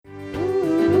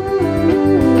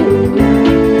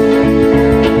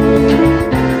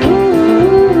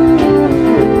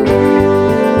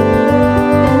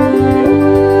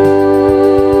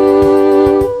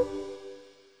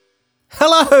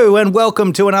and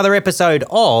welcome to another episode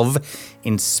of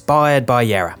Inspired by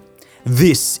Yarra.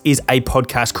 This is a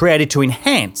podcast created to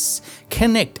enhance,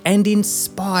 connect and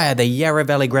inspire the Yarra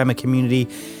Valley Grammar community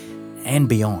and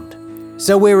beyond.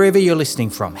 So wherever you're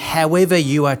listening from, however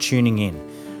you are tuning in,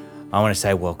 I want to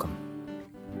say welcome.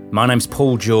 My name's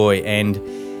Paul Joy, and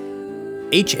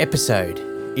each episode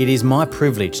it is my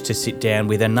privilege to sit down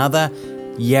with another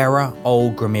Yarra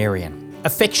Old Grammarian,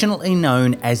 affectionately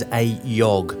known as a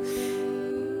YOG.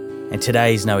 And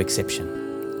today is no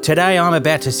exception. Today I'm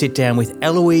about to sit down with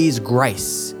Eloise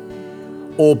Grace,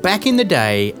 or back in the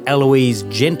day, Eloise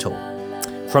Gentle,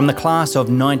 from the class of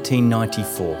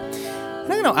 1994.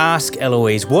 And I'm going to ask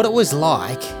Eloise what it was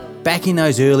like back in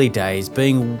those early days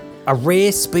being a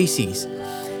rare species.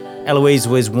 Eloise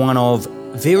was one of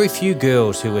very few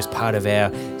girls who was part of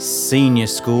our senior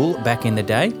school back in the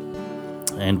day,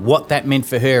 and what that meant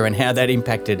for her and how that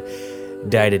impacted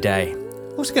day to day.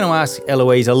 I'm also going to ask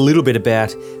Eloise a little bit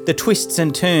about the twists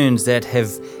and turns that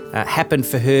have happened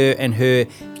for her and her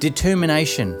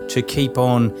determination to keep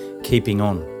on keeping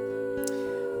on.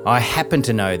 I happen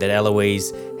to know that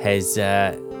Eloise has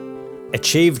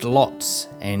achieved lots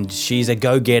and she's a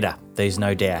go-getter, there's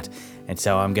no doubt. And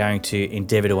so I'm going to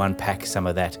endeavour to unpack some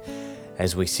of that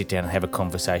as we sit down and have a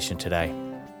conversation today.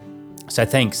 So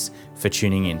thanks for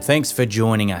tuning in. Thanks for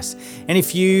joining us. And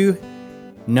if you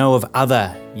know of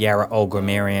other Yarra Old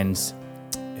Grammarians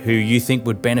who you think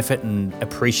would benefit and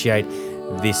appreciate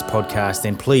this podcast,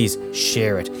 then please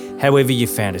share it. However you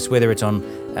found us, whether it's on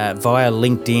via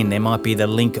LinkedIn, there might be the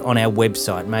link on our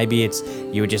website. Maybe it's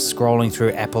you were just scrolling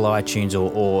through Apple iTunes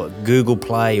or Google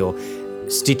Play or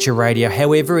Stitcher Radio.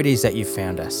 However it is that you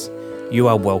found us, you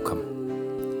are welcome.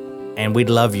 And we'd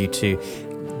love you to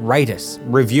rate us,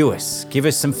 review us, give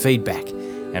us some feedback,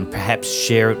 and perhaps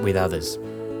share it with others.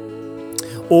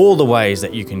 All the ways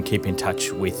that you can keep in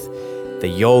touch with the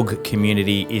YOG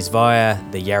community is via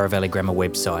the Yarra Valley Grammar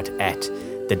website at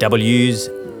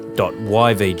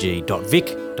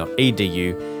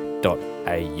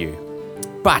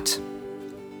thews.yvg.vic.edu.au. But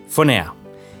for now,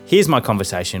 here's my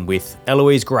conversation with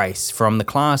Eloise Grace from the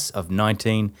class of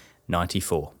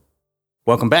 1994.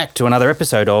 Welcome back to another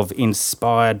episode of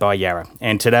Inspired by Yarra.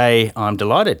 And today I'm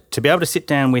delighted to be able to sit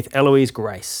down with Eloise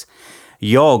Grace,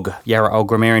 YOG, Yarra Old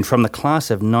Grammarian from the class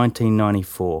of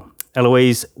 1994.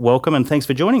 Eloise, welcome and thanks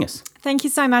for joining us. Thank you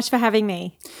so much for having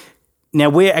me. Now,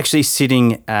 we're actually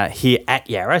sitting here at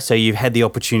Yarra, so you've had the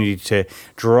opportunity to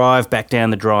drive back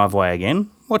down the driveway again.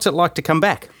 What's it like to come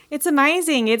back? It's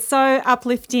amazing. It's so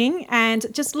uplifting,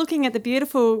 and just looking at the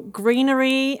beautiful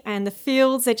greenery and the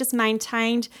fields, they're just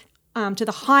maintained to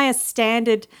the highest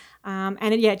standard,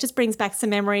 and it just brings back some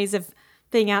memories of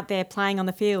being out there playing on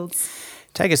the fields.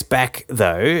 Take us back,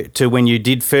 though, to when you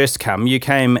did first come. You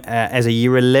came as a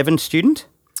Year 11 student?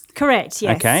 Correct,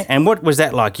 yes. Okay, and what was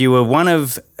that like? You were one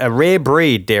of a rare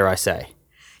breed, dare I say.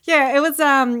 Yeah, it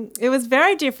was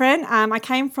very different. I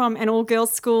came from an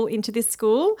all-girls school into this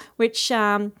school, which,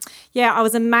 I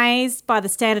was amazed by the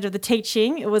standard of the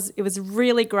teaching. It was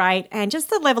really great, and just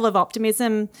the level of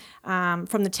optimism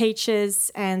from the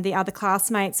teachers and the other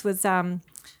classmates was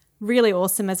really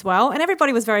awesome as well, and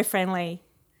everybody was very friendly.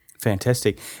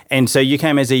 Fantastic. And so you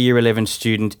came as a Year 11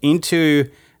 student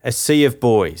into a sea of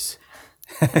boys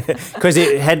because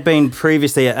it had been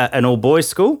previously an all-boys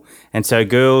school, and so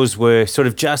girls were sort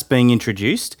of just being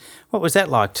introduced. What was that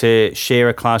like to share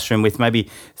a classroom with maybe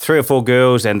 3 or 4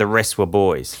 girls and the rest were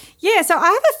boys? Yeah, so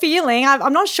I have a feeling,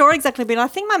 I'm not sure exactly, but I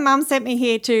think my mum sent me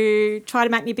here to try to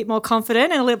make me a bit more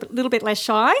confident and a little bit less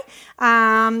shy.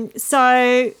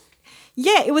 It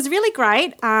was really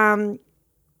great.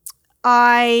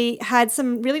 I had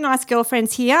some really nice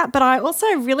girlfriends here, but I also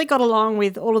really got along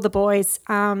with all of the boys.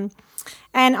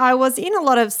 And I was in a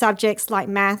lot of subjects like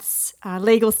maths,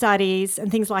 legal studies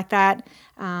and things like that.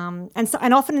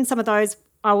 And often in some of those,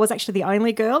 I was actually the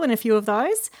only girl in a few of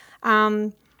those.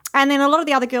 And then a lot of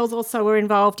the other girls also were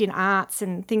involved in arts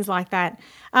and things like that.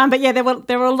 There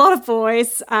were a lot of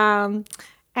boys.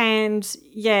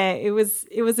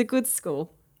 It was a good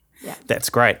school. Yeah. That's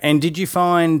great. And did you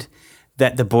find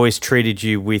that the boys treated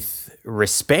you with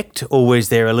respect, or was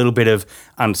there a little bit of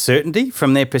uncertainty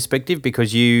from their perspective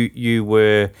because you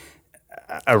were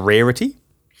a rarity?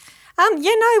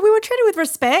 We were treated with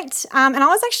respect, and I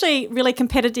was actually really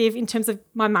competitive in terms of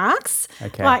my marks.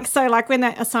 Okay. Like when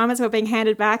the assignments were being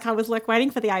handed back, I was like waiting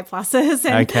for the A+,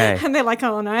 and they're like,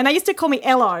 oh no, and they used to call me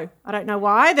Elo. I don't know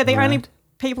why. They're the only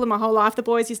people in my whole life. The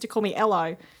boys used to call me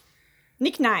Elo.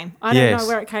 Nickname. I don't know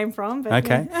where it came from. But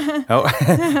okay.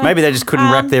 Maybe they just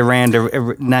couldn't wrap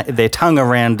their tongue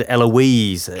around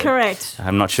Eloise. Correct.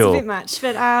 I'm not sure. It's a bit much,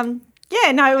 but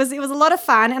Yeah, no, it was a lot of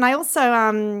fun, and I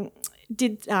also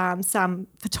did some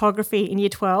photography in Year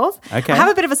 12. Okay. I have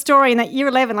a bit of a story in that Year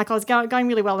 11. Like I was going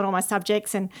really well in all my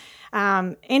subjects, and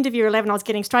end of Year 11, I was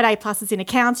getting straight A+ in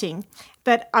accounting.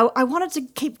 But I wanted to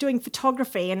keep doing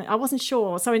photography, and I wasn't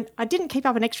sure, so I didn't keep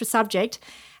up an extra subject.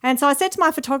 And so I said to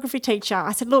my photography teacher,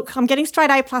 I said, look, I'm getting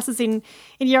straight A+ in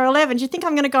Year 11. Do you think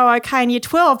I'm going to go okay in Year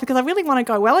 12? Because I really want to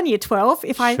go well in Year 12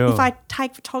 if I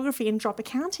take photography and drop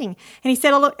accounting. And he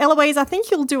said, oh, Eloise, I think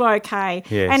you'll do okay.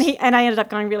 Yes. And I ended up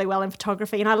going really well in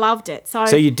photography, and I loved it.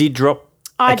 So you did drop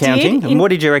accounting? did. And what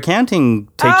did your accounting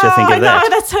teacher think of that? No,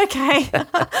 that's okay.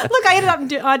 Look,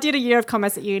 I did a year of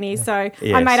commerce at uni, so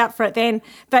Yes. I made up for it then.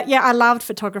 But yeah, I loved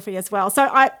photography as well. So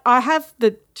I have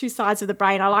the two sides of the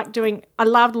brain. I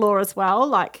loved law as well.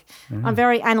 Like I'm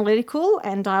very analytical,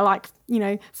 and I like,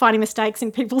 finding mistakes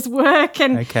in people's work,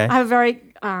 and Okay. I have a very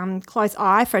close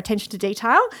eye for attention to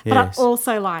detail. But Yes. I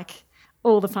also like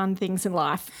all the fun things in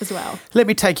life as well. Let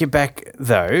me take you back,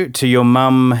 though, to your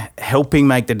mum helping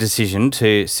make the decision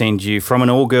to send you from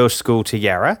an all-girls school to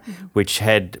Yarra, which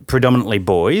had predominantly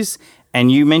boys.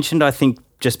 And you mentioned, I think,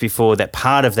 just before that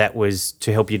part of that was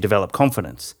to help you develop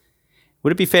confidence.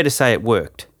 Would it be fair to say it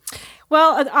worked?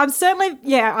 Well, I'm certainly,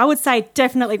 I would say it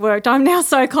definitely worked. I'm now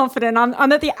so confident.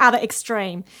 I'm at the other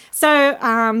extreme.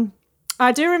 So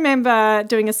I do remember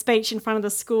doing a speech in front of the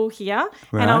school here,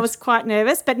 and I Right. was quite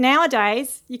nervous. But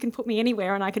nowadays, you can put me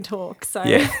anywhere and I can talk. So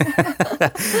Yeah.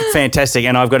 Fantastic.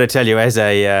 And I've got to tell you, as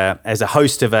a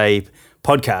host of a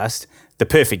podcast, the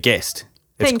perfect guest.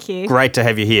 Thank you. Great to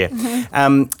have you here.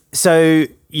 So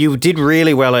you did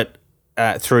really well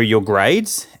through your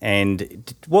grades.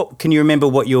 And what can you remember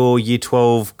what your Year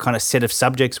 12 kind of set of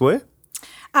subjects were?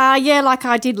 like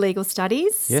I did legal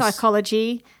studies, Yes.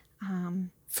 psychology,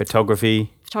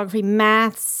 Photography.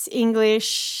 maths,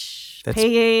 English, That's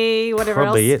PE, whatever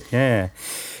Probably else. it, yeah.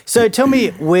 So tell me,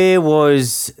 where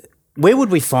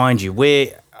would we find you?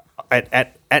 Where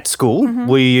at school? Mm-hmm.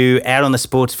 Were you out on the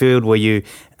sports field? Were you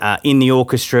in the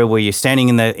orchestra? Were you standing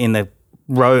in the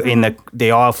row in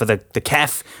the aisle for the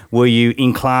CAF? Were you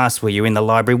in class? Were you in the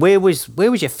library? Where was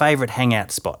your favourite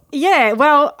hangout spot? Yeah,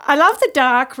 well, I love the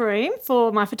dark room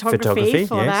for my photography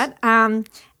for yes. that.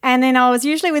 And then I was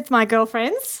usually with my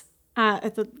girlfriends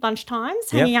at the lunchtimes,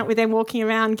 hanging out with them, walking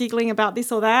around, giggling about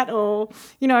this or that, or,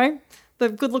 the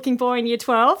good-looking boy in Year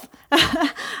 12,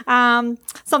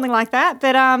 something like that.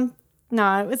 But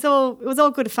no, it was all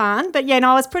good fun. But yeah,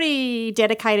 no, I was pretty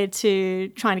dedicated to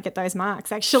trying to get those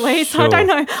marks actually. So I don't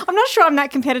know. I'm not sure I'm that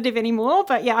competitive anymore,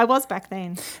 but yeah, I was back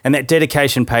then. And that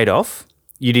dedication paid off.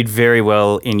 You did very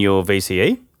well in your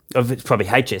VCE. It's probably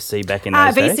HSC back in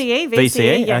those days.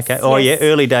 VCE, yes, okay. Oh, yes. yeah,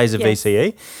 early days of Yes.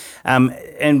 VCE.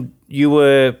 And you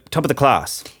were top of the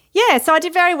class. Yeah, so I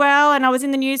did very well, and I was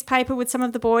in the newspaper with some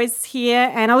of the boys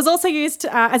here, and I was also used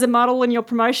as a model in your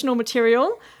promotional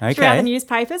material throughout Okay. the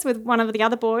newspapers with one of the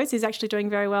other boys who's actually doing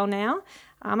very well now.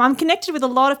 I'm connected with a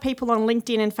lot of people on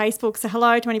LinkedIn and Facebook, so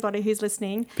hello to anybody who's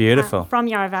listening. Beautiful. From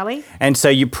Yarra Valley. And so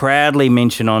you proudly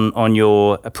mention on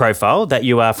your profile that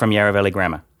you are from Yarra Valley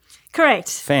Grammar. Correct.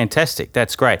 Fantastic.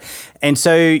 That's great. And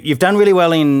so you've done really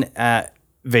well in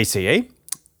VCE.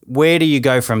 Where do you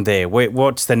go from there?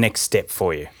 What's the next step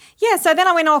for you? Yeah, so then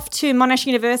I went off to Monash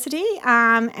University,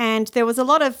 and there was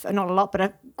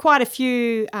quite a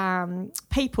few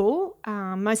people,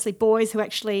 mostly boys, who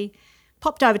actually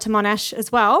popped over to Monash as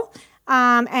well.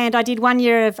 And I did 1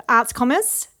 year of arts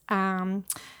commerce,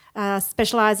 majoring,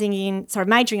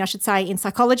 I should say, in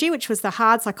psychology, which was the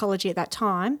hard psychology at that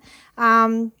time.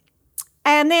 And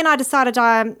then I decided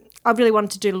I really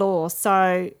wanted to do law,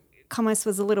 so commerce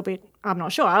was a little bit, I'm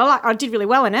not sure. I did really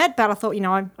well in it, but I thought,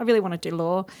 I really want to do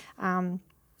law.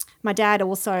 My dad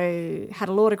also had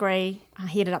a law degree.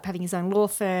 He ended up having his own law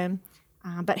firm,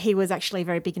 but he was actually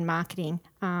very big in marketing.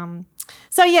 I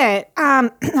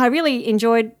really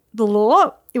enjoyed the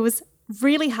law. It was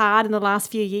really hard in the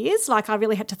last few years. Like I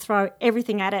really had to throw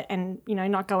everything at it and,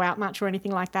 not go out much or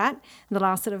anything like that in the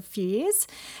last sort of few years.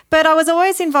 But I was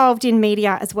always involved in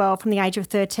media as well from the age of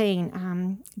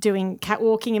 13, doing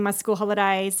catwalking in my school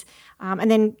holidays. And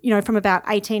then, from about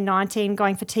 18, 19,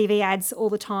 going for TV ads all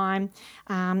the time.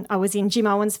 I was in Jim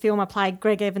Owen's film. I played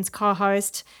Greg Evans'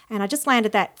 co-host, and I just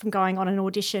landed that from going on an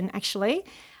audition, actually.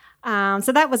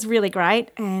 So that was really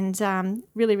great and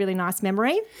really, really nice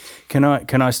memory. Can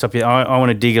I stop you? I want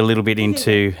to dig a little bit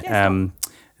into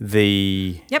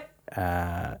the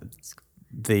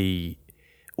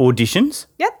auditions.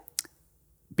 Yep.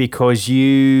 Because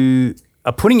you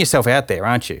are putting yourself out there,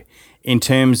 aren't you? In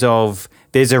terms of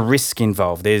there's a risk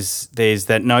involved. There's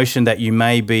that notion that you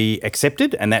may be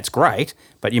accepted, and that's great,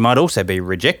 but you might also be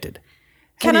rejected.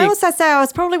 Can I also say I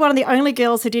was probably one of the only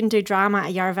girls who didn't do drama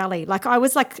at Yarra Valley. Like I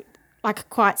was like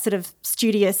quite sort of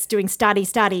studious, doing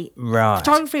study. Right.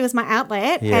 Photography was my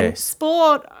outlet, and Yes.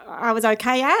 sport I was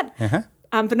okay at,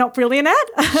 but not brilliant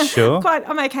at. Sure.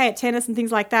 I'm okay at tennis and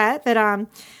things like that. But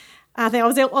I think I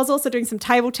was also doing some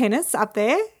table tennis up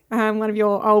there, one of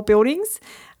your old buildings.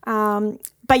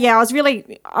 But yeah, I was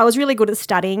really good at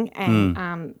studying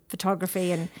and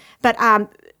photography, but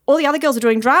all the other girls were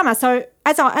doing drama. So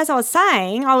as I was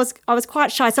saying, I was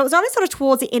quite shy. So it was only sort of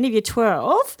towards the end of year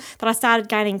 12 that I started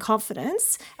gaining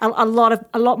confidence, a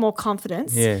lot more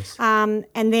confidence. Yes. And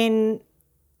then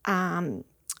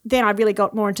I really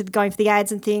got more into going for the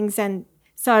ads and things. And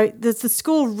so the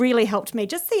school really helped me.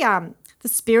 Just the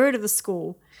spirit of the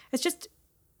school. It's just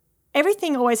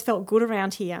everything always felt good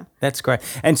around here. That's great.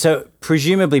 And so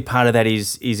presumably part of that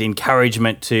is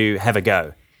encouragement to have a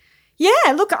go.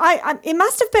 Yeah, look, it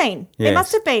must have been. Yes. It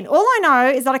must have been. All I know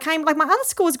is that I came, like my other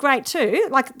school was great too.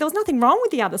 Like there was nothing wrong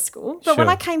with the other school. But when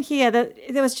Sure. I came here,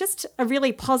 there was just a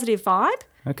really positive vibe.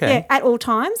 Okay. Yeah, at all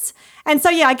times. And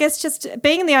so, yeah, I guess just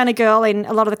being the only girl in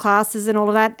a lot of the classes and all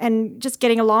of that, and just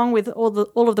getting along with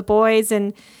all of the boys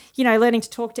and, learning to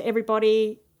talk to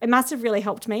everybody, it must have really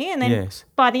helped me. And then Yes.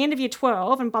 by the end of year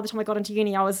 12 and by the time I got into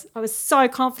uni, I was so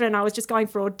confident. I was just going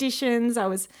for auditions. I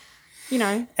was,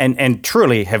 And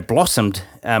truly have blossomed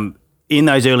in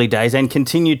those early days and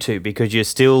continue to, because you're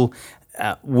still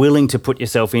willing to put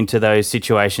yourself into those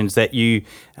situations that you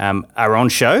are on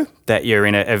show, that you're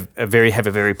in have a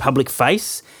very public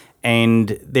face,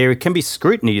 and there can be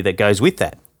scrutiny that goes with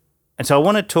that. And so I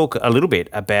want to talk a little bit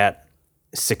about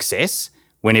success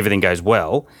when everything goes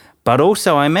well, but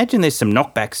also I imagine there's some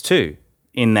knockbacks too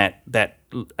in that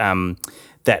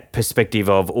perspective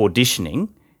of auditioning.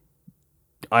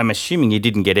 I'm assuming you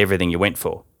didn't get everything you went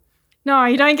for. No,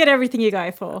 you don't get everything you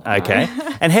go for. Okay.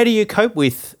 And how do you cope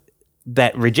with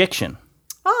that rejection?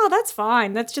 Oh, that's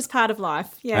fine. That's just part of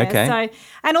life. Yeah. Okay. So,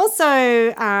 and also,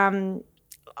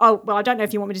 I don't know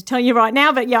if you want me to tell you right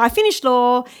now, but yeah, I finished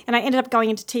law and I ended up going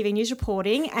into TV news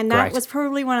reporting, and that Great. was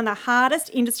probably one of the hardest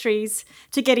industries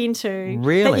to get into that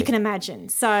Really? you can imagine.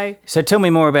 So tell me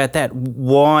more about that.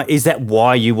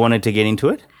 Why you wanted to get into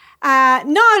it?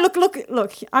 no,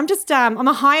 look. I'm just I'm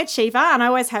a high achiever, and I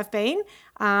always have been.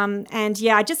 And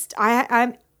yeah,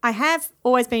 I have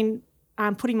always been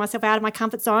putting myself out of my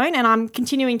comfort zone, and I'm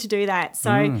continuing to do that.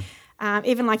 So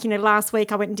even like last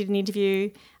week I went and did an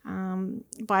interview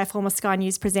by a former Sky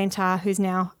News presenter who's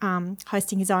now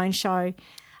hosting his own show.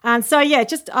 So yeah,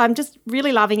 I'm just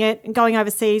really loving it and going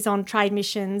overseas on trade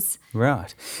missions.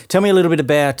 Right. Tell me a little bit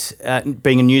about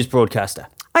being a news broadcaster.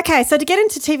 Okay, so to get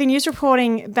into TV news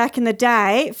reporting back in the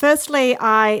day, firstly,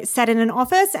 I sat in an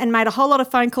office and made a whole lot of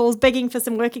phone calls begging for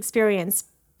some work experience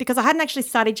because I hadn't actually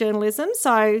studied journalism.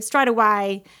 So straight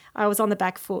away, I was on the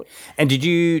back foot. And did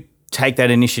you take that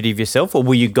initiative yourself, or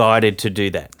were you guided to do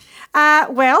that?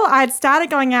 Well, I'd started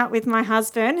going out with my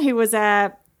husband, who was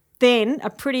then a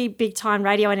pretty big time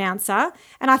radio announcer,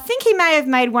 and I think he may have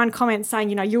made one comment saying,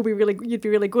 you'd be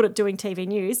really good at doing TV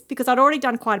news, because I'd already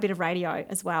done quite a bit of radio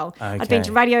as well. Okay. I'd been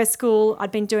to radio school.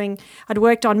 I'd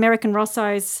worked on American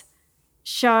Rosso's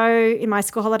show in my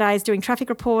school holidays doing traffic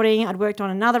reporting. I'd worked on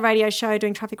another radio show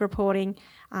doing traffic reporting,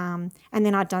 and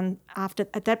then at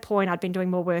that point I'd been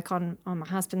doing more work on my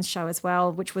husband's show as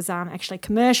well, which was actually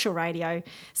commercial radio.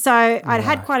 So I'd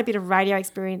had quite a bit of radio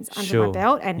experience under my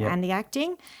belt and the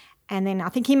acting. And then I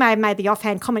think he may have made the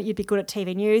offhand comment, you'd be good at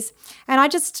TV news. And I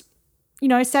just,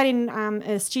 sat in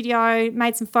a studio,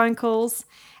 made some phone calls.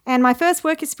 And my first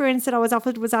work experience that I was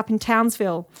offered was up in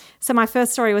Townsville. So my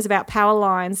first story was about power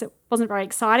lines. It wasn't very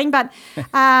exciting. But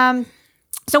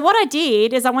so what I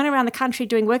did is I went around the country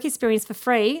doing work experience for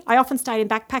free. I often stayed in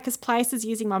backpackers' places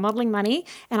using my modelling money.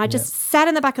 And I just sat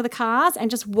in the back of the cars and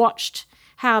just watched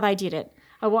how they did it.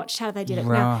 Right.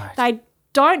 Now, they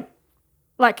don't,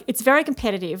 it's very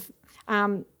competitive.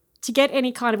 To get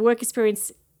any kind of work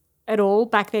experience at all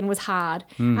back then was hard.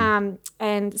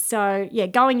 And so, yeah,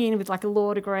 going in with like a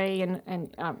law degree and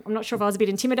I'm not sure if I was a bit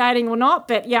intimidating or not,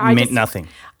 but yeah. I meant nothing.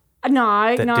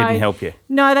 No. That didn't help you?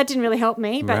 No, that didn't really help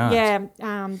me, but Right.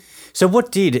 yeah. So what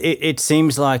did? It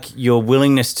seems like your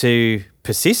willingness to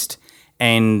persist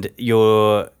and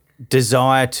your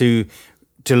desire to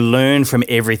to learn from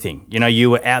everything. You know, you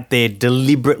were out there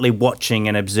deliberately watching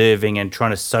and observing and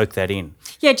trying to soak that in.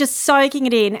 Yeah, just soaking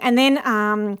it in. And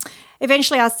then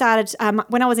eventually I started,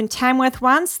 when I was in Tamworth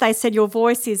once, they said your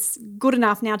voice is good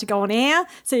enough now to go on air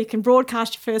so you can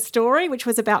broadcast your first story, which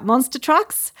was about monster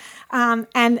trucks.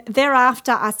 And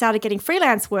thereafter I started getting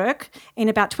freelance work in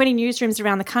about 20 newsrooms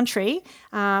around the country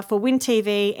for Win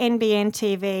TV, NBN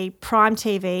TV, Prime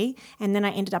TV, and then I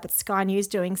ended up at Sky News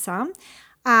doing some.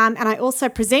 And I also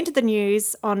presented the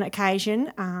news on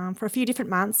occasion for a few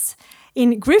different months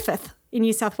in Griffith in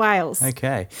New South Wales.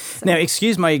 Okay. Now,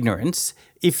 excuse my ignorance.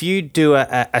 If you do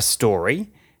a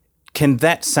story, can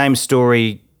that same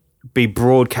story be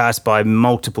broadcast by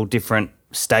multiple different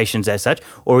stations as such?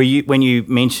 Or are you, when you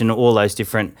mention all those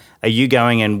different, are you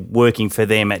going and working for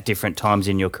them at different times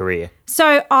in your career?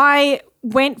 So I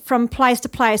went from place to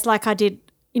place like I did,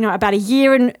 about a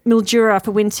year in Mildura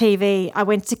for Win TV. I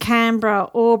went to Canberra,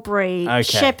 Albury,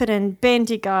 Shepparton,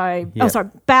 Bendigo,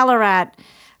 Ballarat,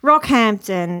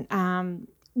 Rockhampton,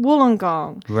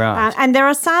 Wollongong. Right. And there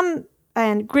are some,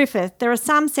 and Griffith, there are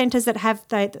some centres that have,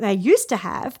 they used to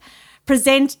have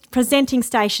presenting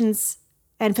stations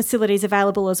and facilities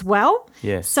available as well.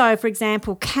 Yes. So, for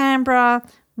example, Canberra,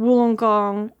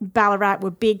 Wollongong, Ballarat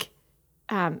were big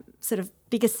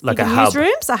biggest like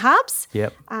newsrooms, hubs.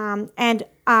 Yep. And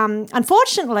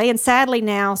unfortunately and sadly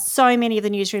now, so many of the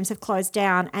newsrooms have closed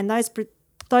down, and those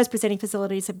presenting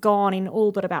facilities have gone in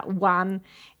all but about one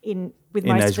in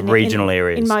most of the regional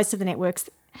areas. In most of the networks.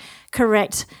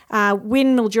 Correct.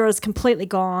 Win Mildura is completely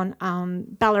gone.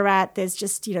 Ballarat, there's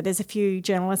just, there's a few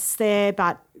journalists there,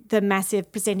 but the massive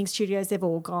presenting studios, they've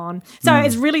all gone. So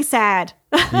it's really sad.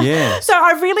 Yeah. So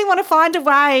I really want to find a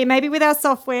way, maybe with our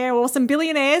software or some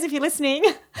billionaires, if you're listening,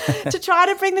 to try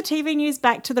to bring the TV news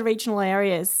back to the regional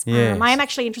areas. Yes. I am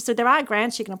actually interested. There are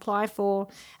grants you can apply for,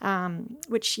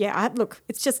 which, look,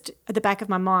 it's just at the back of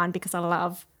my mind because I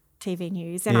love TV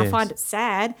news, and I find it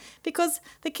sad because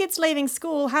the kids leaving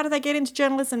school, how do they get into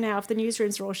journalism now if the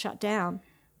newsrooms are all shut down?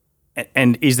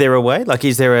 And is there a way? Like,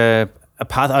 is there a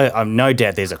path? I'm no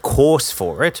doubt there's a course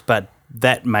for it, but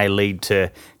that may lead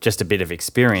to just a bit of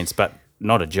experience, but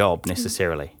not a job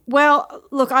necessarily. Well,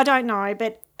 look, I don't know,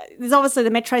 but there's obviously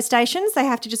the metro stations. They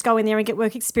have to just go in there and get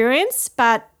work experience,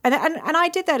 and I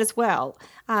did that as well.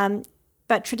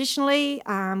 But traditionally,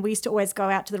 we used to always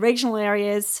go out to the regional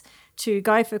areas to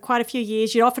go for quite a few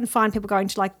years. You'd often find people going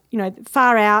to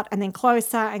far out and then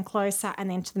closer and closer and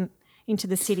then into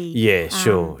the city. Yeah,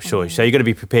 sure. So you've got to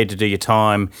be prepared to do your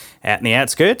time out in the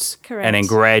outskirts. Correct. And then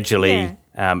gradually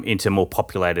into more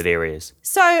populated areas.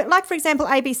 So, like, for example,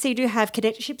 ABC do have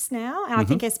cadetships now, and I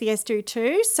think SBS do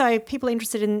too. So people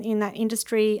interested in that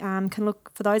industry can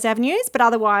look for those avenues. But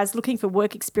otherwise, looking for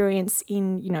work experience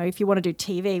in, if you want to do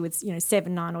TV with,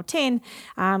 7, 9 or 10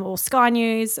 or Sky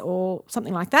News or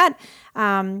something like that.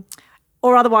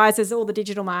 Or otherwise, there's all the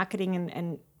digital marketing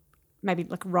and maybe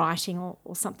like writing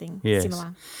or something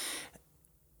similar.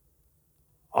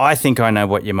 I think I know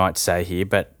what you might say here,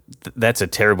 but that's a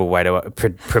terrible way to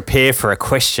prepare for a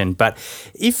question. But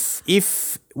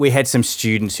if we had some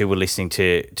students who were listening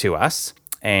to us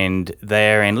and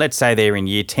let's say they're in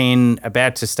year 10,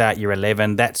 about to start year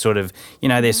 11, that sort of,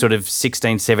 they're sort of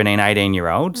 16, 17,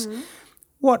 18-year-olds,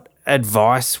 what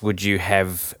advice would you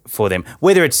have for them,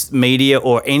 whether it's media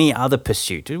or any other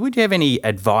pursuit? Would you have any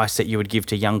advice that you would give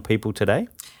to young people today?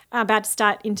 About to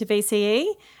start into VCE?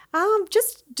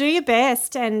 Just do your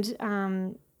best and,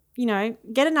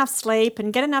 get enough sleep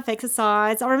and get enough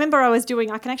exercise. I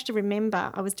can actually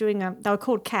remember I was doing they were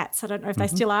called CATs. I don't know if they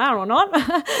still are or not.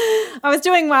 I was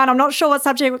doing one. I'm not sure what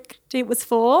subject it was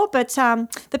for, but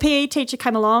the PE teacher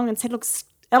came along and said, look,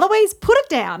 Eloise, put it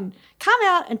down. Come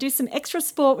out and do some extra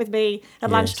sport with me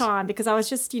at lunchtime, because I was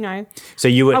just, So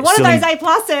you were I wanted those A+,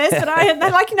 but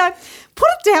they're like, put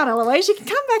it down, Eloise. You can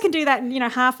come back and do that in,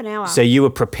 half an hour. So you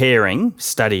were preparing,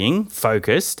 studying,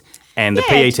 focused, and the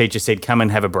PE teacher said, come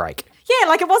and have a break. Yeah,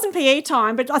 like it wasn't PE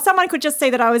time, but someone could just see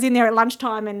that I was in there at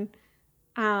lunchtime and,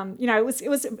 it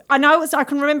was, I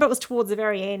can remember it was towards the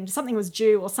very end. Something was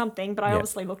due or something, but I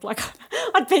obviously looked like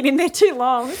I'd been in there too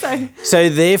long. So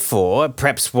therefore,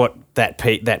 perhaps what that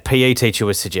PE teacher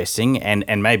was suggesting,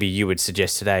 and maybe you would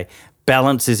suggest today,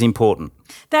 balance is important.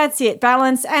 That's it,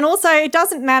 balance. And also it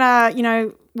doesn't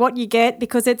matter, what you get,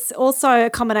 because it's also a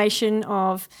combination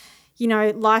of,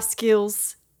 life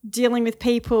skills, dealing with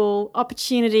people,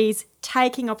 opportunities,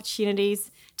 taking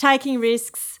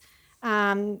risks.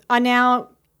 I now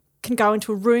can go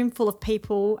into a room full of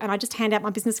people and I just hand out my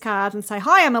business card and say,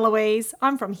 hi, I'm Eloise.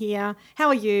 I'm from here. How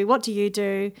are you? What do you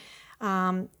do?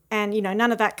 And,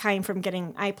 none of that came from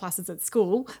getting A+ at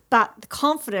school, but the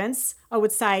confidence, I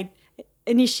would say,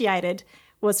 initiated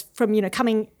was from,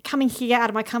 coming here out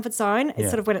of my comfort zone. It's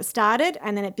sort of when it started,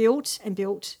 and then it built and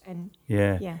built and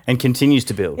and continues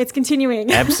to build. It's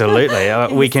continuing. Absolutely.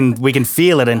 We can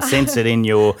feel it and sense it in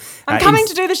your I'm coming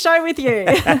to do the show with you.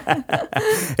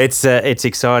 It's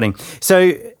exciting.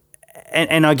 So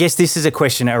and I guess this is a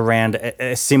question around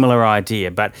a similar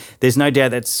idea, but there's no doubt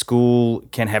that school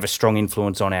can have a strong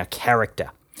influence on our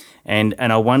character. And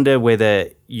I wonder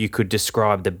whether you could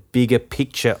describe the bigger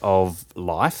picture of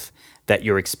life that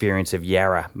your experience of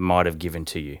Yarra might have given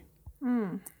to you.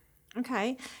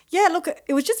 Okay. Yeah, look,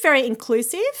 it was just very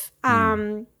inclusive.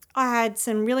 I had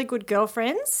some really good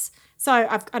girlfriends. So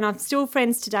I'm still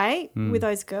friends today with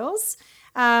those girls,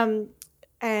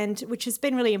 and which has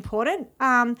been really important.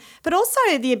 But also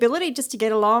the ability just to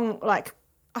get along, like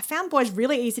I found boys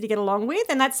really easy to get along with,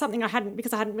 and that's something I hadn't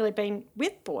really been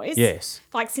with boys. Yes.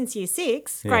 Like since year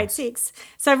 6, grade 6.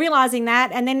 So realising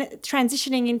that, and then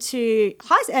transitioning into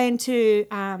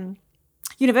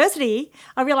university,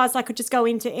 I realised I could just go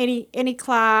into any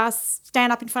class,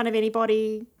 stand up in front of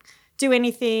anybody, do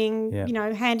anything,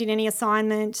 hand in any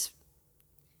assignment.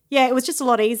 Yeah, it was just a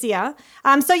lot easier.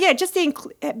 Just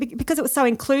because it was so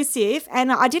inclusive, and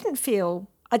I didn't feel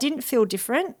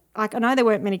different. Like I know there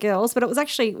weren't many girls, but it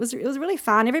was really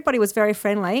fun. Everybody was very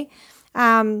friendly.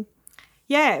 We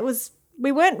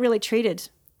weren't really treated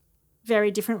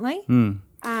very differently.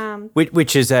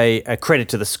 Which is a credit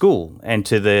to the school and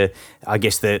to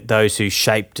those who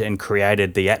shaped and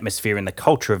created the atmosphere and the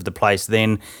culture of the place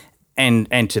then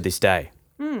and to this day.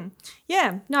 It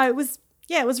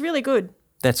was really good.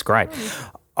 That's great.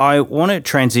 I want to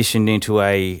transition into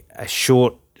a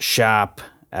short, sharp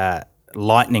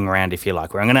lightning round, if you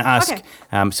like, where I'm going to ask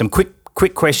some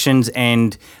quick questions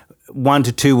and 1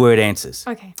 to 2 word answers.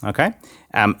 Okay.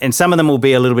 And some of them will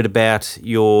be a little bit about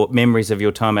your memories of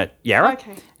your time at Yarra,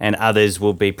 and others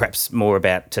will be perhaps more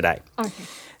about today. Okay.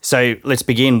 So let's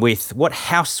begin with, what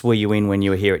house were you in when you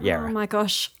were here at Yarra? Oh my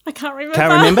gosh, I can't remember.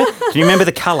 Can't remember? Do you remember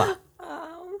the colour?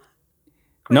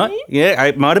 Green? No? Yeah,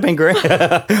 it might have been green.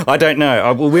 I don't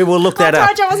know. We will look that up.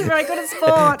 I told you I wasn't very good at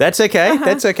sport. That's okay.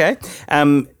 That's okay.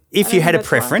 If you had a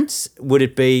preference, would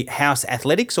it be house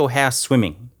athletics or house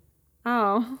swimming?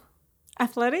 Oh,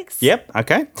 athletics? Yep,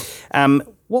 okay.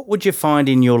 What would you find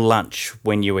in your lunch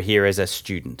when you were here as a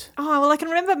student? Oh, well, I can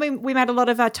remember we made a lot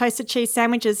of toasted cheese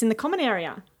sandwiches in the common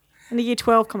area, in the year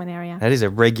 12 common area. That is a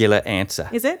regular answer.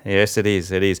 Is it? Yes, it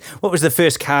is. It is. What was the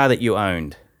first car that you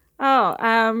owned? Oh,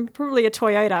 probably a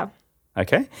Toyota.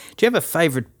 Okay. Do you have a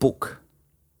favourite book?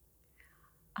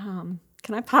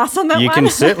 Can I pass on that one? You can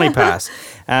certainly pass.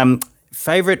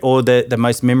 Favourite or the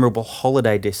most memorable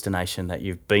holiday destination that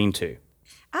you've been to?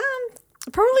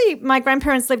 Probably my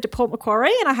grandparents lived at Port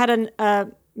Macquarie, and I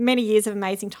had many years of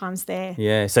amazing times there.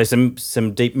 Yeah, so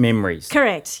some deep memories.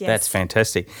 Correct, yes. That's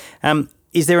fantastic.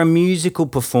 Is there a musical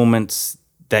performance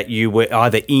that you were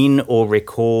either in or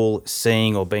recall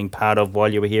seeing or being part of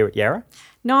while you were here at Yarra?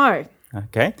 No.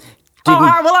 Okay.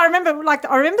 I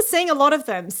remember seeing a lot of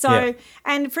them. So,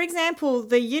 and for example,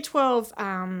 the Year 12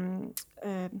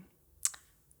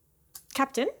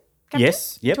 captain.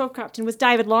 Yes, yep. 12 captain was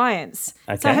David Lyons.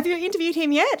 Okay. So have you interviewed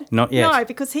him yet? Not yet. No,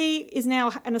 because he is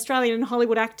now an Australian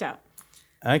Hollywood actor.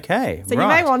 Okay, so you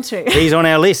may want to. He's on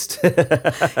our list.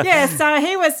 Yeah, so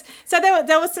he was. So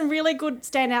there were some really good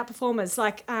standout performers.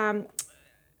 Like when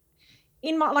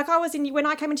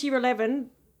I came into year 11,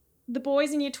 the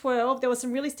boys in year 12, there were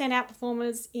some really standout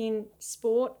performers in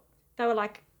sport. They were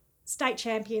like state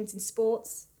champions in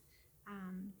sports,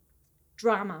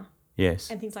 drama.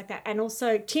 Yes. And things like that. And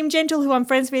also Tim Gentle, who I'm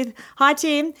friends with. Hi,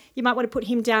 Tim. You might want to put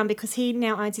him down because he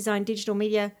now owns his own digital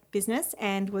media business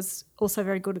and was also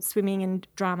very good at swimming and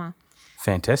drama.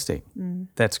 Fantastic.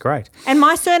 That's great. And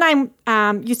my surname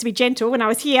used to be Gentle when I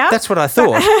was here. That's what I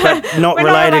thought, but not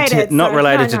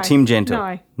related to Tim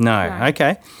Gentle. No.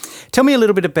 Okay. Tell me a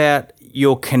little bit about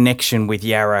your connection with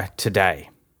Yarra today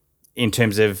in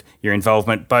terms of your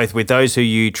involvement both with those who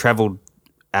you travelled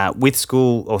with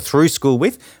school or through school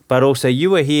with, but also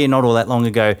you were here not all that long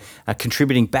ago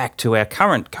contributing back to our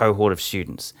current cohort of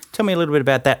students. Tell me a little bit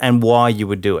about that and why you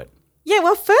would do it. Yeah,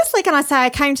 well, firstly, can I say I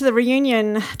came to the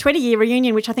reunion, 20-year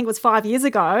reunion, which I think was 5 years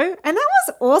ago, and that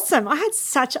was awesome. I had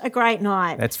such a great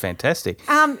night. That's fantastic.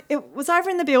 It was over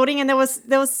in the building and there was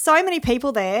so many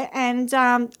people there, and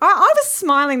I was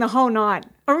smiling the whole night.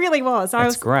 I really was.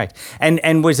 That's great.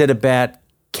 And was it about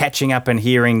catching up and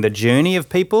hearing the journey of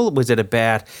people? Was it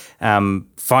about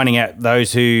finding out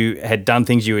those who had done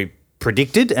things you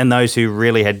predicted and those who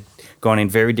really had gone in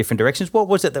very different directions. What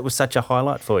was it that was such a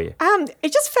highlight for you?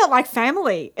 It just felt like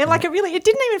family. It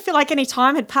didn't even feel like any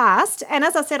time had passed. And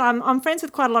as I said, I'm friends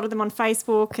with quite a lot of them on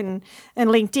Facebook and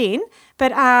LinkedIn.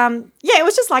 But it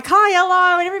was just like, hi,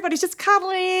 hello, and everybody's just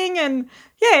cuddling. And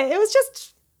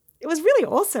it was really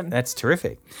awesome. That's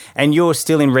terrific. And you're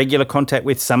still in regular contact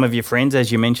with some of your friends,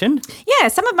 as you mentioned? Yeah,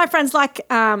 some of my friends, like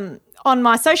on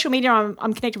my social media,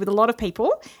 I'm connected with a lot of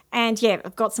people. And,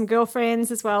 I've got some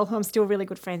girlfriends as well who I'm still really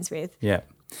good friends with. Yeah.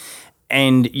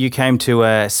 And you came to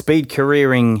a speed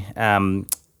careering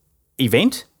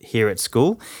event here at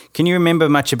school. Can you remember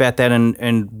much about that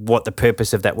and what the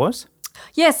purpose of that was?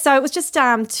 Yes, so it was just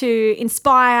to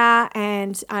inspire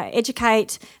and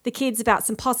educate the kids about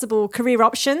some possible career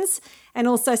options and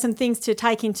also some things to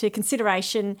take into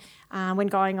consideration when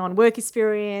going on work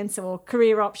experience or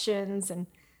career options and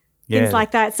things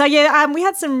like that. So, we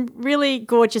had some really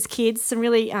gorgeous kids, some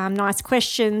really nice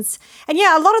questions. And,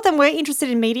 a lot of them were interested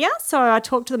in media, so I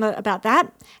talked to them about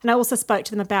that. And I also spoke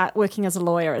to them about working as a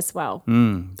lawyer as well.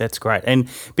 That's great. And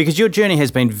because your journey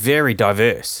has been very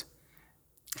diverse.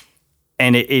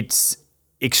 And it's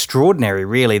extraordinary,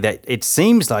 really, that it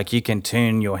seems like you can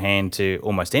turn your hand to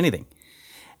almost anything.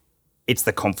 It's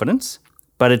the confidence,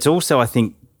 but it's also, I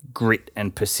think, grit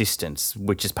and persistence,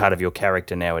 which is part of your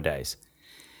character nowadays.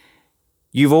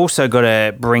 You've also got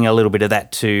to bring a little bit of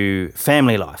that to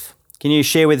family life. Can you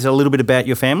share with us a little bit about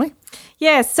your family?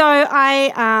 Yeah, so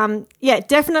I,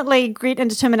 definitely grit and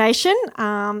determination.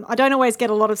 I don't always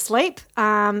get a lot of sleep.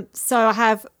 So I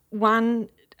have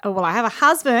I have a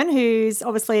husband who's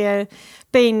obviously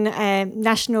been a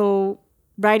national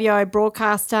radio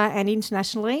broadcaster and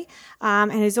internationally,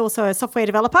 and who's also a software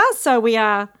developer. So we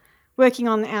are working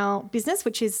on our business,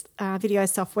 which is video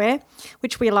software,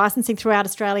 which we are licensing throughout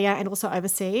Australia and also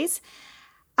overseas.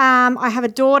 I have a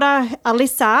daughter,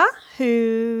 Alyssa,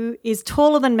 who is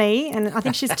taller than me, and I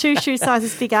think she's 2 shoe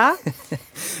sizes bigger,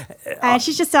 and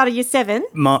she's just started year 7.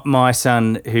 My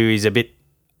son, who is a bit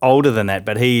older than that,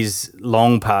 but he's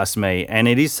long past me, and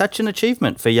it is such an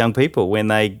achievement for young people when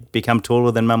they become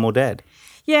taller than mum or dad.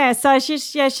 Yeah, so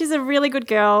she's a really good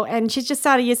girl, and she's just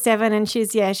started year 7, and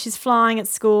she's flying at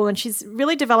school, and she's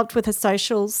really developed with her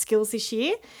social skills this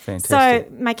year. Fantastic.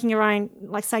 So making her own,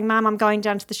 like saying, "Mum, I'm going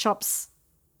down to the shops.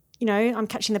 I'm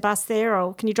catching the bus there,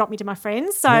 or can you drop me to my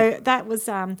friends?" So that was.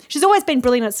 She's always been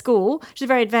brilliant at school. She's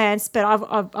very advanced, but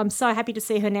I'm so happy to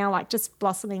see her now, like just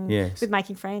blossoming with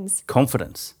making friends.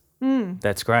 Confidence.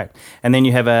 That's great. And then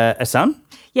you have a son?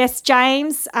 Yes,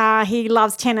 James. He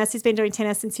loves tennis. He's been doing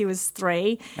tennis since he was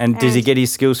 3. And does he get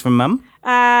his skills from mum?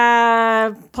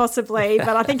 Possibly,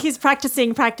 but I think he's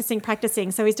practicing.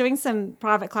 So he's doing some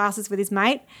private classes with his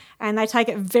mate, and they take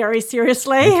it very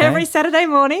seriously every Saturday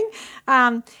morning.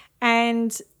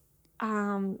 And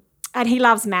he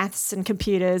loves maths and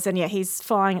computers, and he's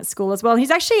flying at school as well.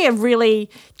 He's actually a really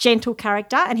gentle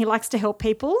character, and he likes to help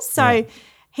people. So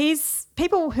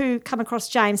people who come across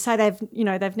James say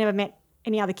they've never met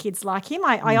any other kids like him.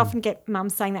 I often get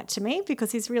mums saying that to me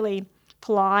because he's really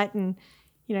polite and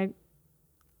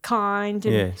kind,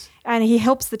 and he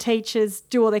helps the teachers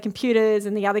do all their computers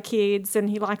and the other kids, and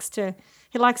he likes to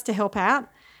help out.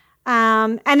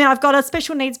 And then I've got a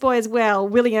special needs boy as well,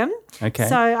 William. Okay.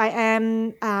 So I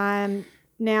am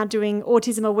now doing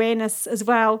autism awareness as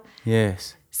well.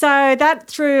 Yes. So that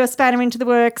threw a spanner into the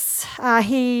works.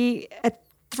 He at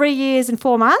 3 years and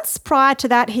 4 months. Prior to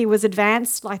that, he was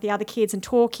advanced like the other kids and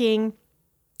talking.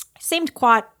 Seemed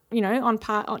quite, on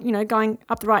par, going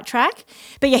up the right track.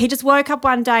 But he just woke up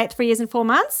one day at 3 years and 4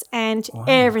 months, and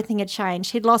everything had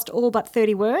changed. He'd lost all but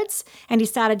 30 words, and he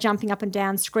started jumping up and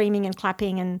down, screaming and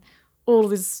clapping, and all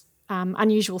of this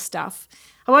unusual stuff.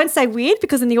 I won't say weird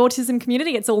because in the autism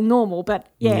community it's all normal, but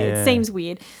it seems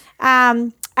weird.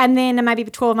 And then maybe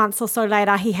 12 months or so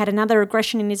later, he had another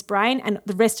regression in his brain, and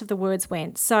the rest of the words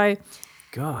went. So,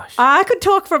 gosh, I could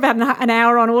talk for about an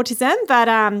hour on autism, but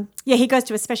he goes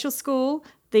to a special school,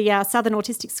 the Southern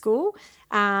Autistic School.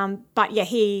 But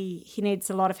he needs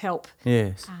a lot of help.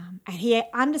 Yes, and he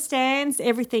understands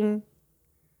everything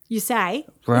you say.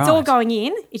 Right. It's all going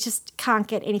in. It just can't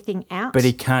get anything out. But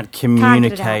he can't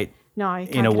communicate. No,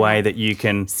 in a way that you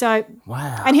can. So,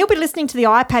 wow. And he'll be listening to the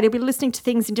iPad. He'll be listening to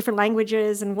things in different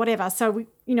languages and whatever. So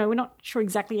we're not sure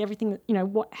exactly everything.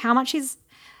 How much he's.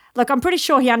 Like, I'm pretty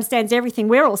sure he understands everything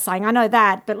we're all saying. I know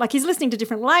that, but like he's listening to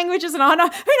different languages, and I know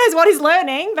who knows what he's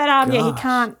learning. But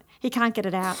he can't get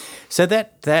it out. So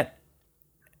that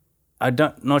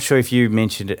not sure if you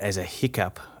mentioned it as a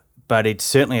hiccup, but it's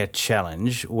certainly a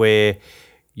challenge where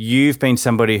you've been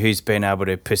somebody who's been able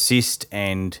to persist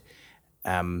and.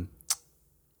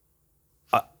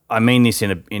 I mean this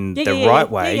in the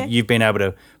right way. Yeah. You've been able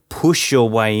to push your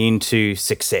way into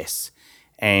success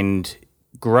and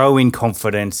grow in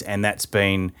confidence, and that's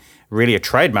been really a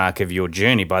trademark of your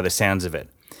journey by the sounds of it.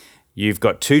 You've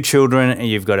got 2 children, and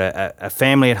you've got a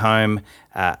family at home,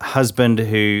 a husband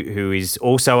who is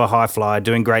also a high flyer,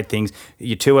 doing great things.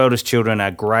 Your 2 eldest children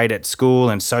are great at school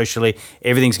and socially.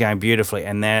 Everything's going beautifully.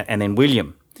 And then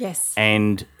William. Yes.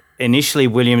 And initially,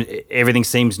 William, everything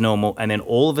seems normal, and then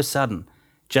all of a sudden,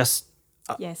 just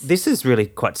yes. This is really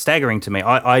quite staggering to me.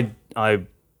 I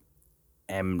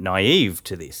am naive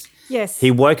to this. Yes.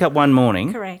 He woke up one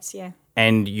morning. Correct, yeah.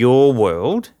 And your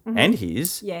world and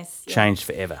his Yes, yeah. changed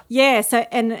forever. Yeah, so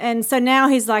and so now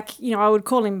he's like, I would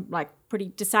call him like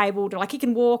pretty disabled, or like he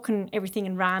can walk and everything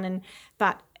and run,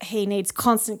 but he needs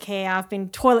constant care. I've been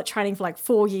toilet training for like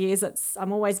 4 years.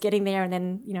 I'm always getting there, and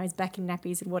then he's back in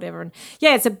nappies and whatever. And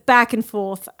yeah, it's a back and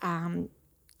forth.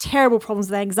 Terrible problems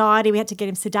with anxiety. We had to get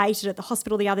him sedated at the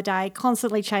hospital the other day,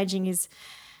 constantly changing his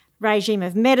regime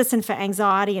of medicine for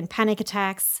anxiety and panic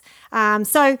attacks.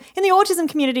 So in the autism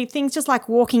community, things just like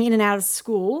walking in and out of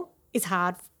school is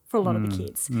hard for a lot of the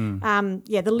kids.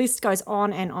 The list goes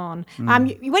on and on.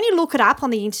 When you look it up on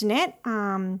the internet,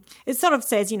 it sort of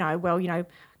says,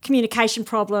 communication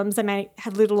problems. They may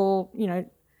have little or,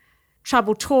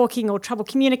 trouble talking or trouble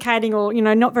communicating, or,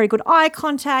 not very good eye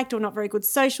contact or not very good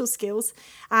social skills.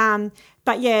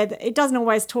 But yeah, it doesn't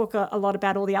always talk a lot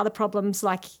about all the other problems,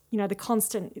 like,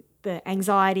 the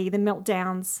anxiety, the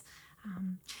meltdowns.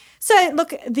 So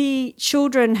look, the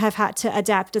children have had to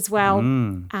adapt as well.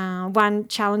 One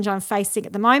challenge I'm facing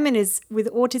at the moment is with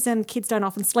autism, kids don't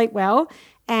often sleep well.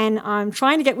 And I'm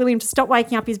trying to get William to stop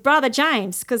waking up his brother,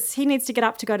 James, because he needs to get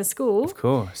up to go to school. Of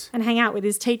course. And hang out with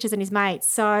his teachers and his mates.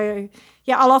 So,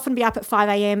 yeah, I'll often be up at 5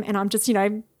 a.m. and I'm just,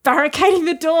 barricading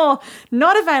the door.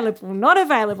 Not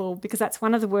available, because that's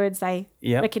one of the words they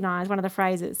recognise, one of the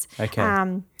phrases. Okay.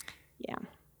 Yeah.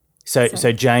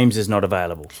 So James is not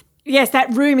available. Yes,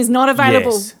 that room is not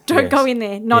available. Yes, Don't yes. go in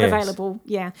there. Not Yes. available.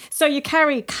 Yeah. So you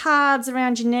carry cards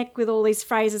around your neck with all these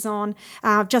phrases on.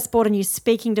 I've just bought a new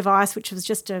speaking device, which was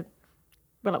just a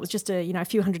a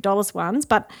few $100 ones,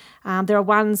 but there are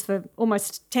ones for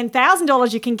almost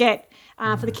 $10,000 you can get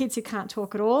for the kids who can't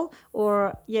talk at all.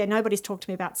 Or nobody's talked to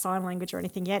me about sign language or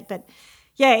anything yet, but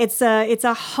yeah, it's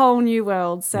a whole new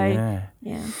world. So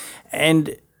yeah.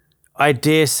 And I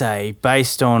dare say,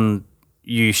 based on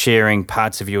you sharing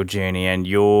parts of your journey and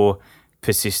your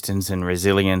persistence and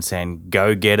resilience and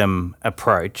go-get-'em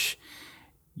approach,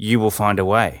 you will find a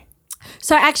way.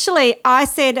 So actually, I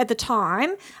said at the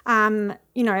time, I'm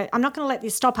not going to let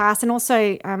this stop us. And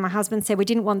also my husband said we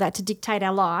didn't want that to dictate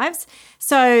our lives.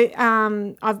 So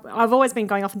I've always been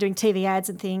going off and doing TV ads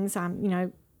and things,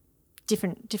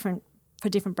 different for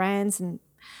different brands. And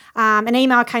an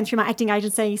email came through my acting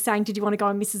agency saying, did you want to go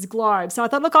on Mrs. Globe? So I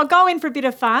thought, look, I'll go in for a bit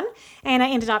of fun. And I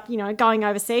ended up, going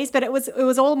overseas. But it was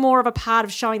all more of a part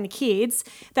of showing the kids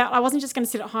that I wasn't just going to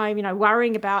sit at home,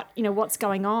 worrying about, what's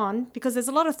going on, because there's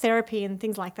a lot of therapy and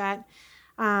things like that.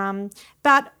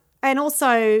 And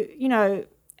also,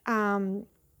 and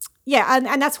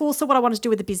that's also what I wanted to do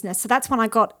with the business. So that's when I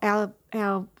got our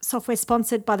software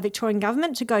sponsored by the Victorian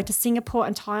government to go to Singapore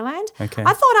and Thailand. Okay.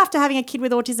 I thought after having a kid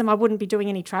with autism, I wouldn't be doing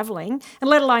any travelling, and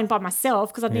let alone by myself,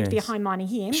 because I'd need to be at home minding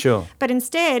him. Sure. But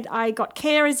instead, I got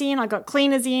carers in, I got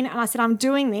cleaners in, and I said, I'm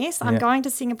doing this. I'm going to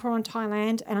Singapore and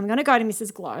Thailand, and I'm going to go to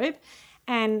Mrs. Globe.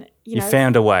 And, you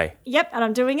found a way. Yep, and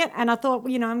I'm doing it. And I thought,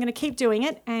 I'm going to keep doing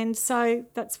it. And so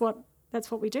that's what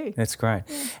we do. That's great.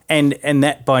 Yeah. And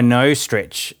that by no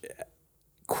stretch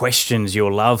questions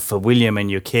your love for William and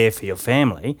your care for your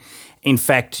family. In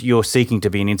fact, you're seeking to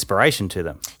be an inspiration to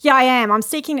them. Yeah, I am. I'm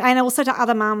seeking, and also to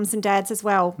other mums and dads as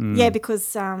well. Yeah,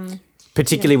 because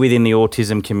particularly within the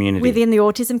autism community. Within the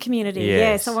autism community, yes.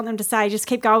 Yes. I want them to say, just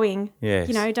keep going. Yes.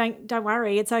 Don't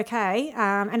worry, it's okay.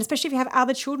 And especially if you have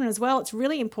other children as well, it's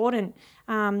really important.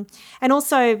 And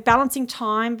also balancing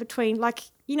time between,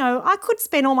 I could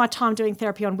spend all my time doing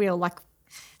therapy on Will. Like,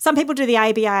 some people do the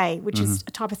ABA, which is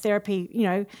a type of therapy,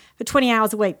 for 20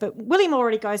 hours a week. But William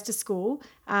already goes to school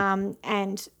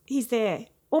and he's there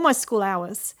almost school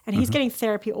hours, and he's getting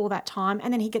therapy all that time,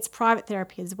 and then he gets private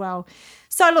therapy as well.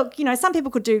 So look, some people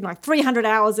could do like 300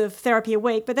 hours of therapy a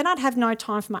week, but then I'd have no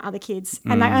time for my other kids,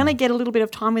 and they only get a little bit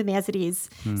of time with me as it is.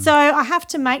 So I have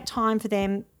to make time for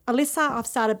them. Alyssa, I've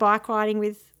started bike riding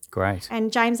with. Great.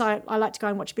 And James, I like to go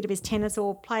and watch a bit of his tennis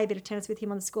or play a bit of tennis with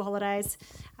him on the school holidays,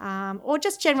 or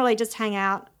just generally just hang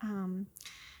out.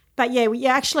 But yeah,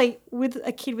 actually, with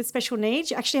a kid with special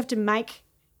needs, you actually have to make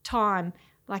time.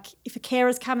 Like if a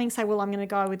carer's coming, say, well, I'm going to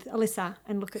go with Alyssa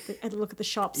and look at the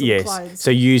shops and the clothes.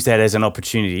 So use that as an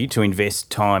opportunity to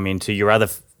invest time into your other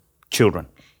children.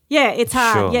 Yeah, it's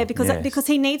hard. Sure, Yeah, because yes. because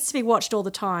he needs to be watched all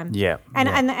the time. Yeah, and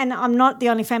yeah. and I'm not the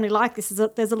only family like this.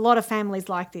 There's a lot of families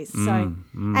like this. So,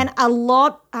 Mm, and a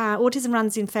lot autism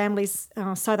runs in families.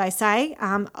 So they say.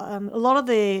 A lot of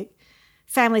the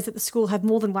families at the school have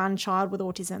more than one child with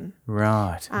autism.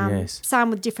 Right, yes. Some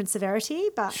with different severity,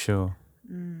 but Sure.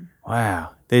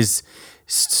 Wow. There's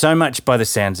so much by the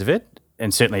sounds of it,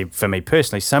 and certainly for me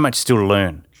personally, so much still to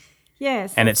learn.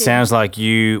 yes. And it that's sounds like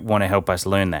you want to help us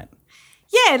learn that.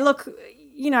 Yeah, look,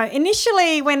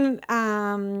 initially when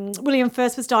William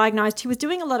first was diagnosed, he was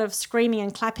doing a lot of screaming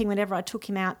and clapping whenever I took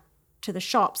him out to the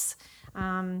shops.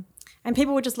 And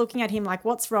people were just looking at him like,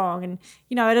 what's wrong? And,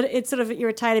 it sort of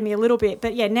irritated me a little bit.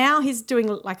 But, yeah, now he's doing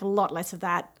like a lot less of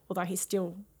that, although he's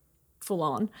still full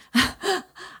on.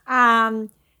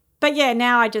 But, yeah,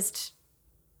 now it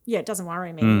doesn't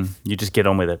worry me. You just get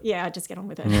on with it. Yeah, I just get on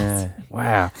with it. Yeah.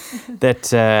 Wow.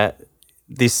 That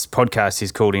this podcast is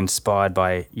called Inspired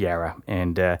by Yarra,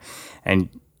 and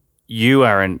you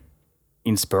are an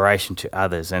inspiration to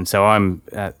others. And so I'm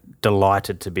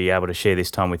delighted to be able to share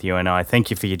this time with you, and I thank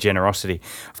you for your generosity.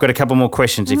 I've got a couple more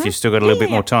questions if you've still got a little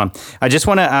bit more time. I just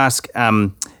want to ask,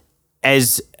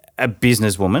 as a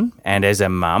businesswoman and as a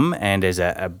mum and as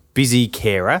a busy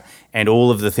carer and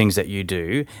all of the things that you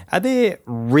do, are there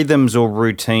rhythms or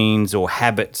routines or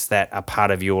habits that are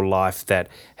part of your life that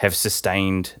have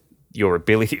sustained your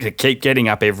ability to keep getting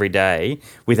up every day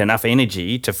with enough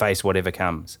energy to face whatever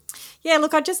comes? Yeah,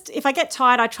 look, if I get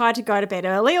tired, I try to go to bed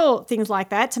early or things like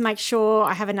that to make sure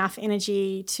I have enough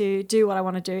energy to do what I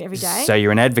want to do every day. So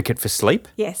you're an advocate for sleep?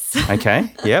 Yes.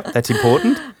 Okay, yep, that's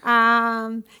important.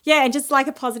 Yeah, and just like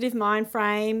a positive mind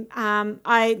frame.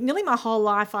 Nearly my whole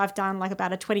life I've done like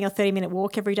about a 20 or 30 minute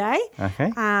walk every day.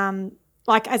 Okay.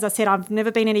 Like, as I said, I've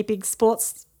never been any big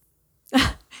sports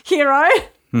hero.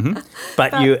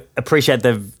 But you appreciate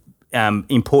the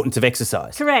importance of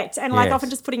exercise. Correct. And Yes. often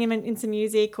just putting him in some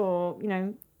music or,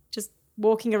 just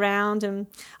walking around. And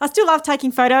I still love taking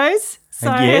photos. So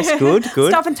Yes, good.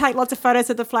 Stop and take lots of photos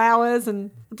of the flowers and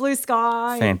the blue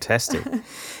sky. Fantastic.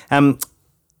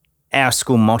 Our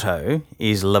school motto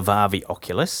is Levavi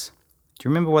Oculus. Do you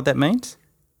remember what that means?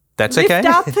 That's Lift okay.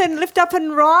 Lift up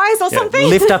and rise or something.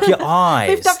 Lift up your eyes.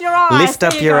 Lift up your eyes. Lift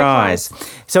up There you your go, eyes.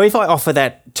 So if I offer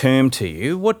that term to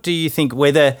you, what do you think,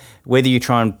 whether you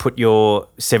try and put your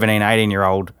 17,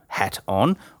 18-year-old hat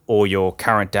on or your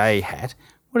current day hat,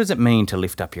 what does it mean to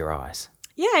lift up your eyes?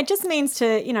 Yeah, it just means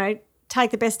to,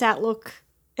 take the best outlook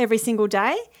every single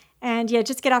day and,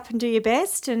 just get up and do your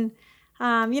best. And,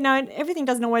 everything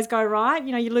doesn't always go right.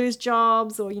 You lose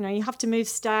jobs or, you have to move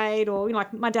state or,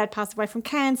 like my dad passed away from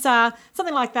cancer,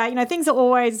 something like that. Things will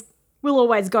always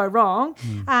go wrong.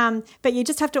 But you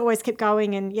just have to always keep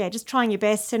going and, just trying your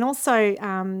best and also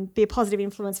be a positive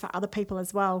influence for other people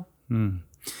as well.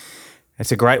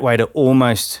 It's a great way to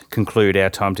almost conclude our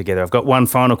time together. I've got one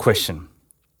final question,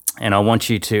 and I want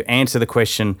you to answer the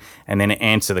question and then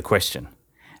answer the question.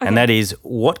 Okay. And that is,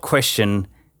 what question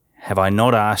have I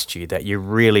not asked you that you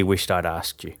really wished I'd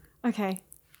asked you? Okay.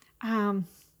 Oh,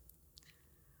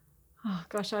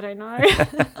 gosh, I don't know.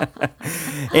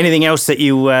 Anything else that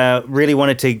you really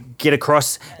wanted to get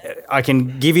across? I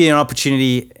can give you an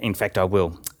opportunity. In fact, I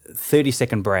will.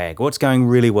 30-second brag. What's going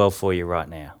really well for you right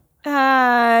now?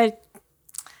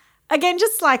 Again,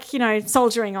 just like,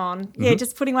 soldiering on. Yeah,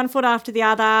 just putting one foot after the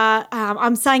other.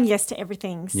 I'm saying yes to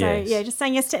everything. So, Yes. just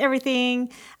saying yes to everything.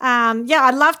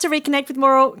 I'd love to reconnect with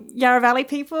more Yarra Valley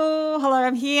people. Hello,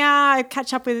 I'm here. I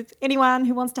catch up with anyone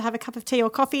who wants to have a cup of tea or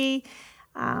coffee.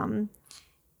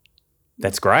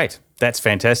 That's great. That's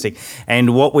fantastic.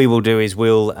 And what we will do is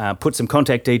we'll put some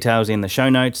contact details in the show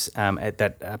notes at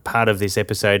that part of this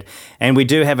episode. And we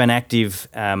do have an active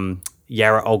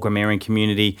Yarra Old Grammarian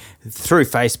community through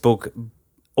Facebook,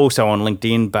 also on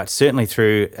LinkedIn, but certainly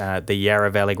through the Yarra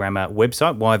Valley Grammar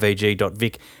website,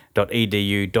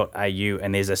 yvg.vic.edu.au,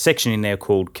 and there's a section in there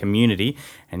called Community,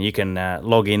 and you can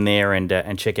log in there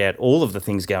and check out all of the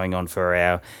things going on for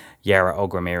our Yarra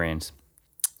Old Grammarians.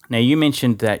 Now, you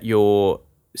mentioned that your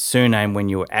surname when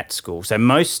you were at school, so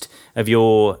most of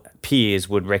your peers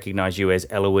would recognise you as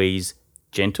Eloise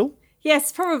Gentle.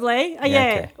 Yes, probably. Yeah.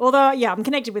 Okay. Although, I'm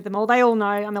connected with them all. They all know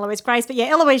I'm Eloise Grace. But,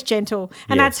 Eloise Gentle.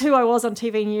 And Yes. that's who I was on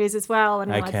TV News as well.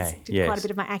 And I Okay, did yes. quite a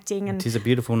bit of my acting. And It is a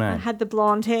beautiful I name. had the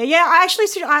blonde hair. Yeah, I actually,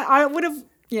 I would have,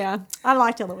 I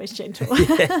liked Eloise Gentle.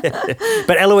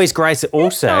 But Eloise Grace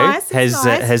also nice, it's has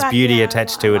nice, but, beauty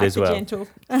attached to I it like as the well. Gentle.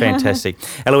 Fantastic.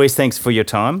 Eloise, thanks for your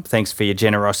time. Thanks for your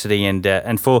generosity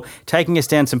and for taking us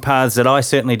down some paths that I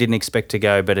certainly didn't expect to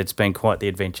go, but it's been quite the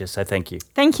adventure. So thank you.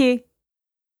 Thank you.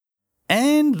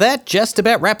 And that just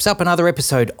about wraps up another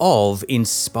episode of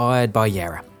Inspired by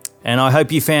Yarra. And I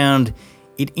hope you found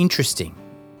it interesting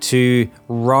to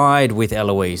ride with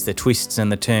Eloise, the twists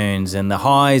and the turns and the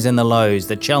highs and the lows,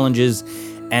 the challenges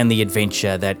and the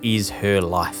adventure that is her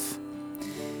life.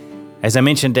 As I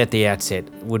mentioned at the outset,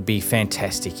 it would be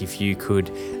fantastic if you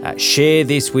could share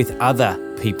this with other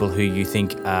people who you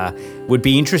think would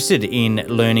be interested in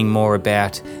learning more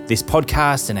about this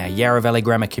podcast and our Yarra Valley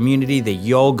Grammar community, the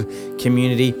YOG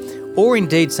community, or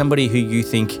indeed somebody who you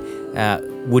think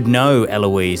would know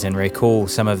Eloise and recall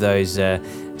some of those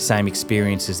same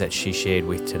experiences that she shared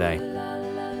with today.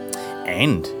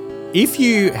 And if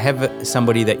you have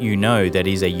somebody that you know that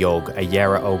is a YOG, a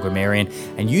Yarra Old Grammarian,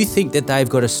 and you think that they've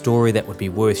got a story that would be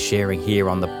worth sharing here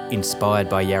on the Inspired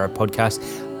by Yarra podcast,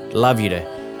 love you to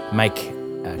make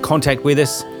contact with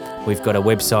us. We've got a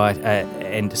website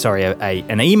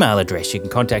an email address. You can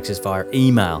contact us via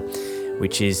email,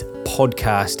 which is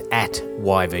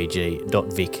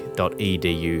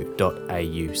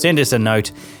podcast@yvg.vic.edu.au. Send us a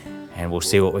note and we'll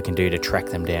see what we can do to track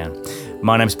them down.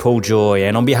 My name's Paul Joy,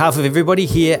 and on behalf of everybody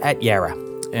here at Yarra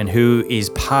and who is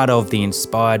part of the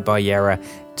Inspired by Yarra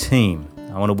team,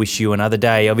 I want to wish you another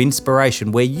day of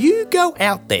inspiration where you go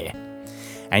out there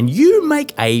and you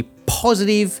make a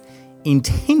positive,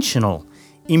 intentional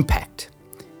impact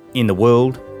in the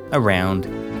world around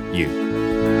you.